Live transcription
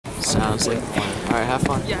Sounds like fun. Alright, have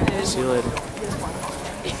fun. Yeah, see you later.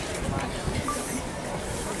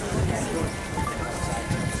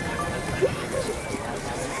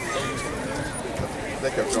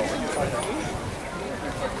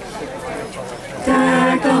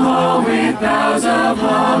 Deck the hall with boughs of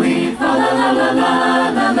holly, fa la la la la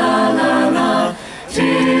la la la la.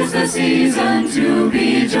 'Tis the season to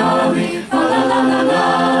be jolly, fa la la la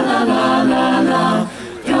la la la la la.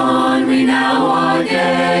 Don we now our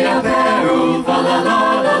gay apparel, fa la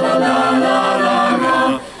la la la la la la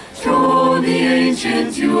la. Throw the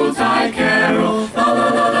ancient Yuletide carol, fa la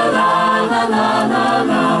la la la la la la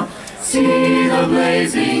la. See the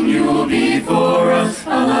blazing Yule before us,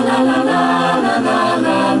 fa la la la la la la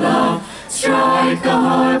la la. Strike the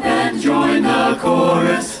harp and join the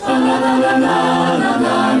chorus, fa la la la la la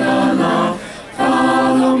la la la.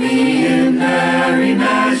 Follow me in merry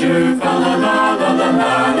measure, fa la la la la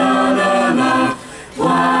la la la la.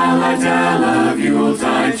 While I tell of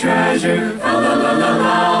Yuletide treasure, fa la la la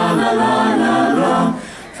la la la la la.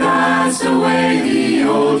 Fast away the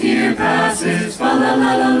old year passes, fa la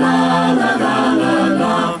la la la la la la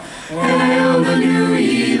la. Hail the new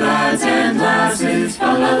ye lads and lasses,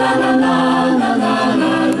 fa la la la la la la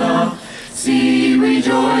la la. See we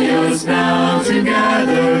joyous now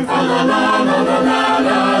together, fa la la la la la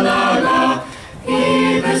la la la.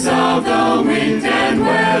 Heedless of the wind and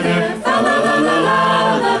weather, fa la la la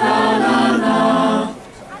la la la la la.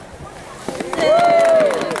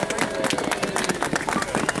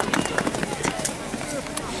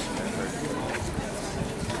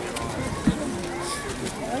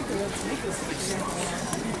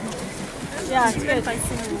 Yeah, it's good.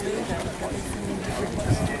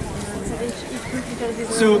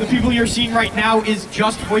 So the people you're seeing right now is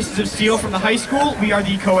just Voices of Steel from the high school. We are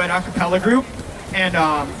the co-ed a cappella group. And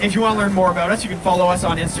if you want to learn more about us, you can follow us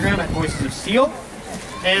on Instagram at Voices of Steel.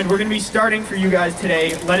 And we're going to be starting for you guys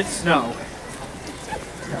today, Let It Snow.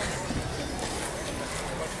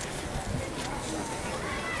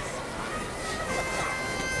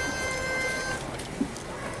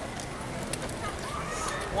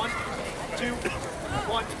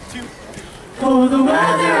 Oh, the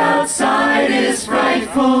weather outside is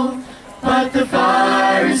frightful, but the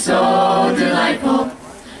fire is so delightful.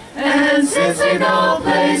 And since we've no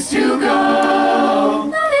place to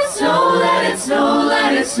go, let it snow, let it snow,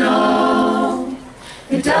 let it snow.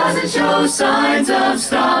 It doesn't show signs of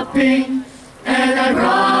stopping, and I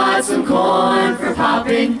brought some corn for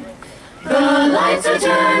popping. The lights are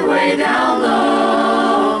turned way down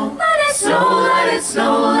low. Let it snow, let it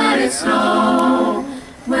snow, let it snow.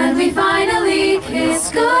 When we finally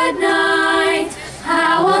kiss goodnight,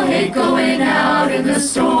 how I'll hate going out in the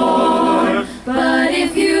storm. But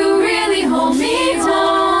if you really hold me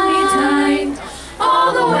tight,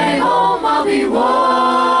 all the way home I'll be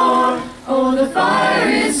warm. Oh, the fire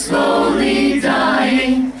is slowly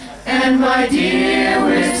dying, and my dear,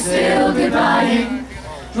 we're still goodbying.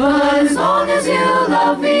 But as long as you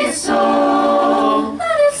love me so,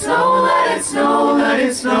 let it snow, let it snow, let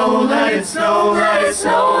it snow, let it snow, let it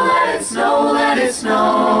snow, let it snow, let it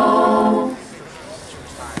snow.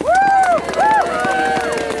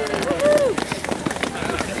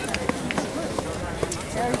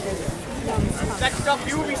 Next up,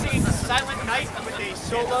 you will be singing Silent Night with a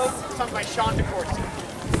solo sung by Sean DeCourcy.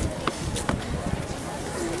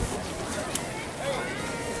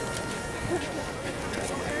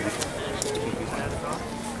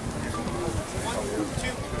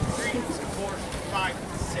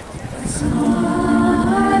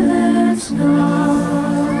 Silent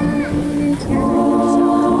night,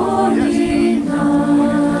 holy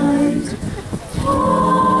night,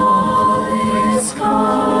 all is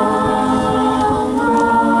calm,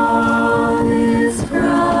 all is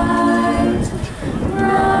bright,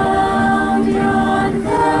 round yon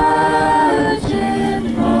virgin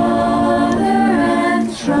mother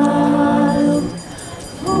and child,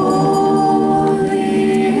 holy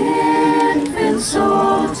infant so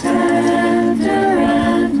tender.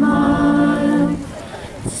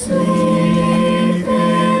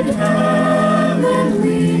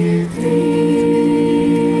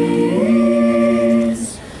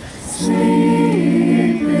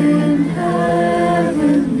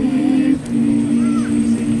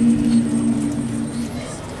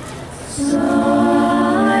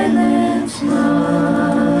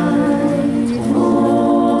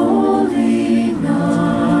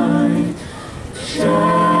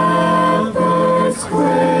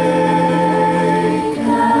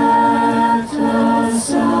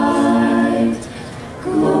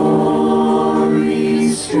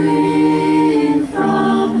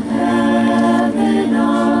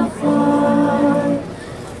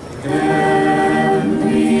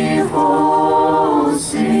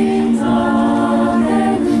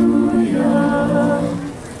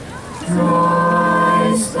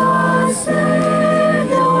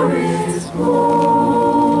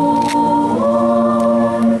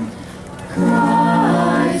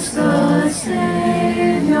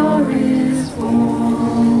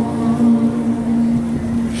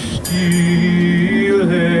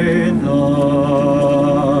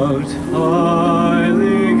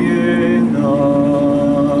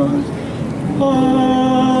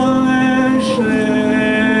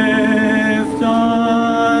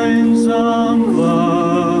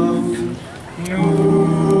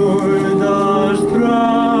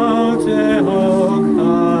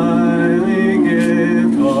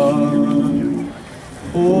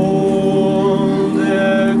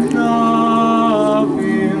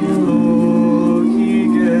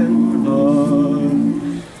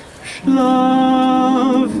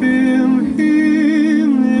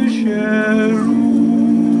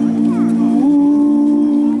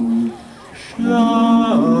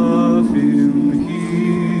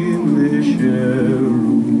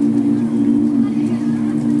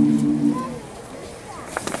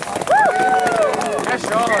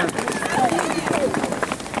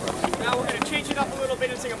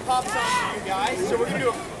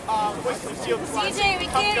 of Steel classic. CJ, we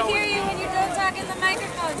can't hear you when you don't talk in the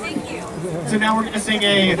microphone. Thank you. So now we're going to sing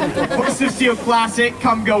a Voices of Steel classic,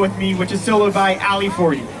 Come Go With Me, which is soloed by Ali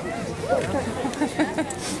 40.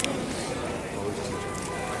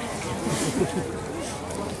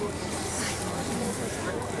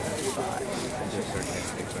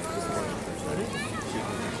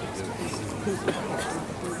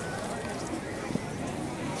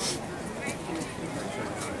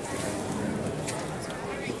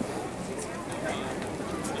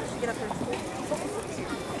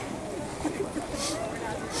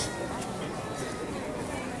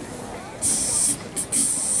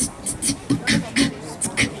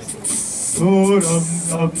 Do dum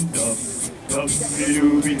dum dum, dum be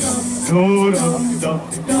doo be dum. Do dum dum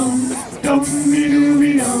dum, dum be doo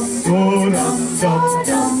be dum. Do dum dum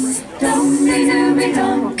dum, dum be doo be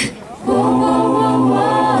dum. Whoa whoa whoa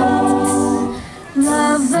whoa.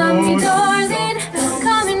 Love me, darling,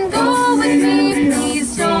 come and go with me.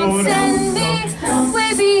 Please don't send me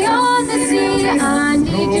way beyond the sea. I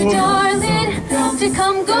need you, darling, to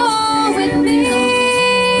come go with me.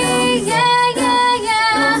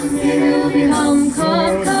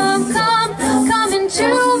 Come into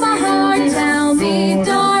my heart. Tell me,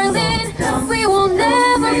 darling, we will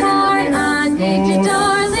never part. I need you,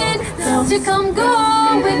 darling, to come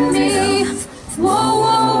go with me. Whoa,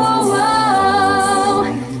 whoa, whoa,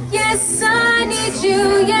 whoa. Yes, I need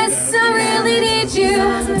you. Yes, I really need you.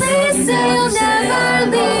 Please say you'll never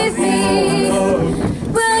leave me.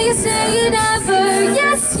 Will you say you never?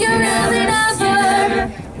 Yes, you really never.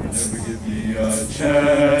 Never give me a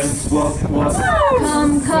chance.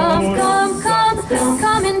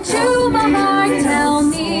 Come into my heart. Tell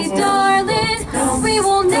me, darling, we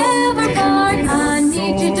will never part. I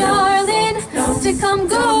need you, darling, to come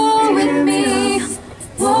go with me.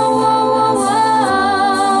 Whoa, whoa, whoa,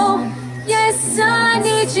 whoa. Yes, I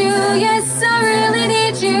need you. Yes, I really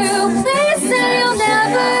need you. Please say you'll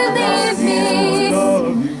never leave me.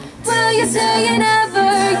 Will you say you never?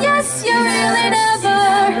 Yes, you really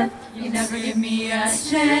never. You never give me a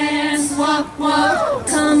chance. Whoa, whoa.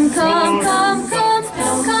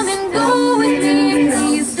 Come and go with me.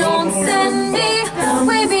 Please don't send me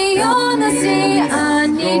way beyond the sea. I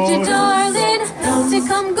need you, darling, to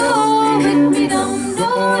come go with me. Dum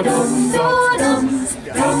dum dum dum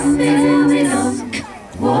dum dum dum.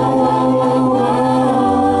 Whoa whoa whoa whoa.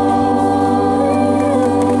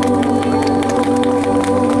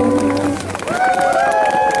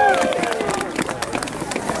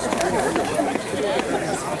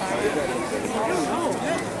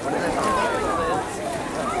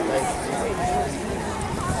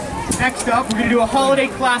 Next up, we're going to do a holiday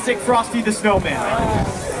classic, Frosty the Snowman.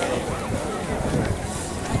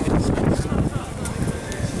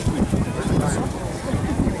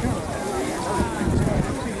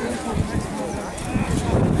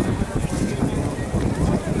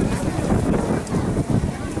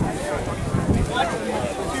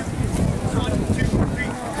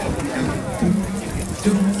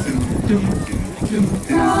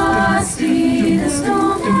 Frosty the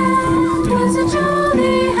Snowman was a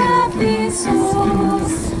jolly happy soul,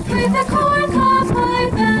 with a corn cob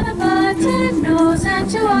pipe and a button nose and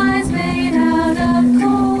two eyes made out of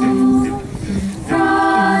coal.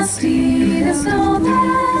 Frosty the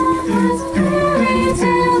Snowman has a fairy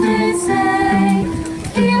tale, they say.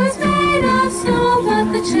 He was made of snow, but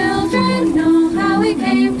the children know how he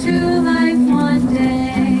came to life one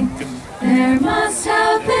day. There must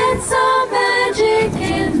have been some magic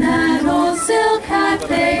in that old silk hat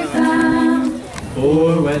they found.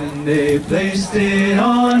 For when they placed it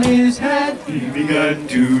on his head, he began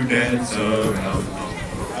to dance around.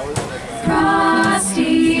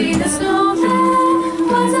 Frosty the Snowman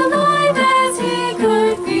was alive as he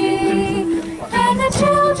could be, and the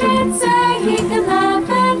children say he can laugh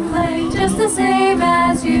and play just the same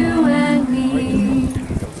as you and me.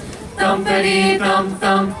 Thumpity thump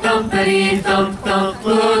thump, thumpity thump thump,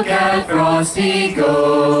 look at Frosty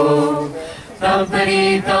go.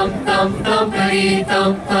 Thumpity thump thump, thumpity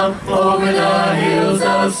thump thump, over the hills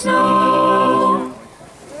of snow.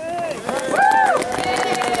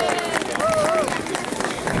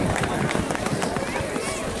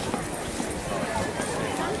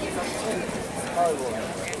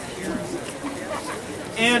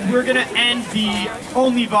 And we're going to end the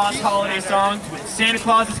only Voss holiday songs with Santa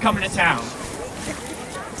Claus is Coming to Town.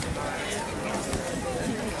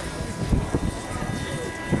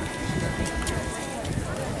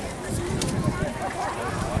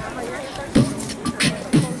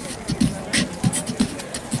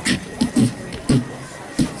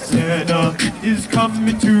 Santa is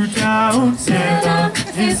coming to town. Santa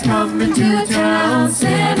is coming to town.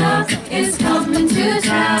 Santa is coming to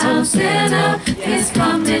town. Santa is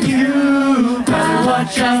coming. You better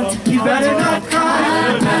watch out. You better not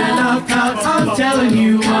cry. You better not pout. I'm telling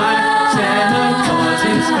you why. Santa Claus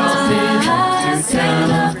is coming to town.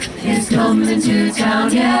 Santa is coming to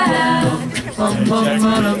town. Yeah. Bum, bum,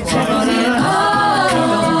 ba-dum, ba-da-da.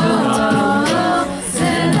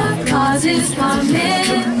 Santa Claus is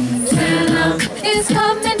coming. Santa is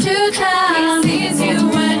coming to town. He sees you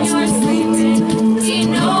when you're sleeping. He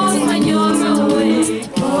knows when you're awake.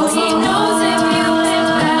 He knows if you live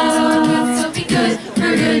bad or good, so be good.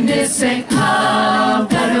 For goodness sake, oh,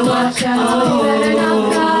 better watch out. You better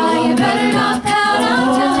not cry. You better not pout. I'm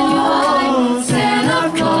telling you why. Santa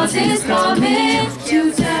Claus is coming to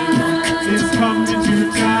town. Is coming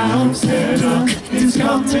to town. Santa is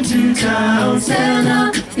coming to town.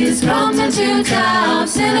 Santa is coming to town.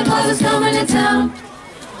 Santa Claus is coming to town.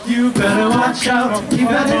 You better watch out. You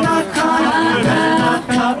better not cry. You better not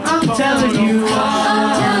pout. I'm telling you I'm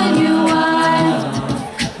why. telling you why.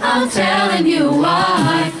 I'm telling you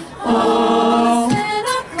why. Oh,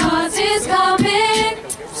 Santa Claus is coming.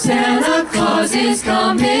 Santa Claus is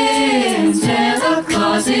coming. Santa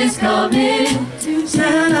Claus is coming.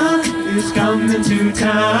 Santa is coming to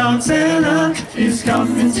town. Santa is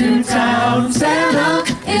coming to town. Santa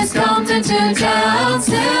is coming to town.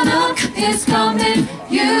 Santa is coming.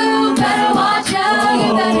 You better watch out.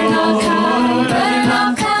 You better not cry. You better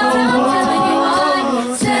not pout. I'm telling you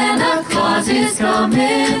why. Santa Claus is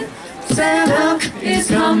coming. Santa is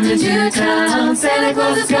coming to town. Santa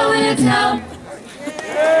Claus is coming to town.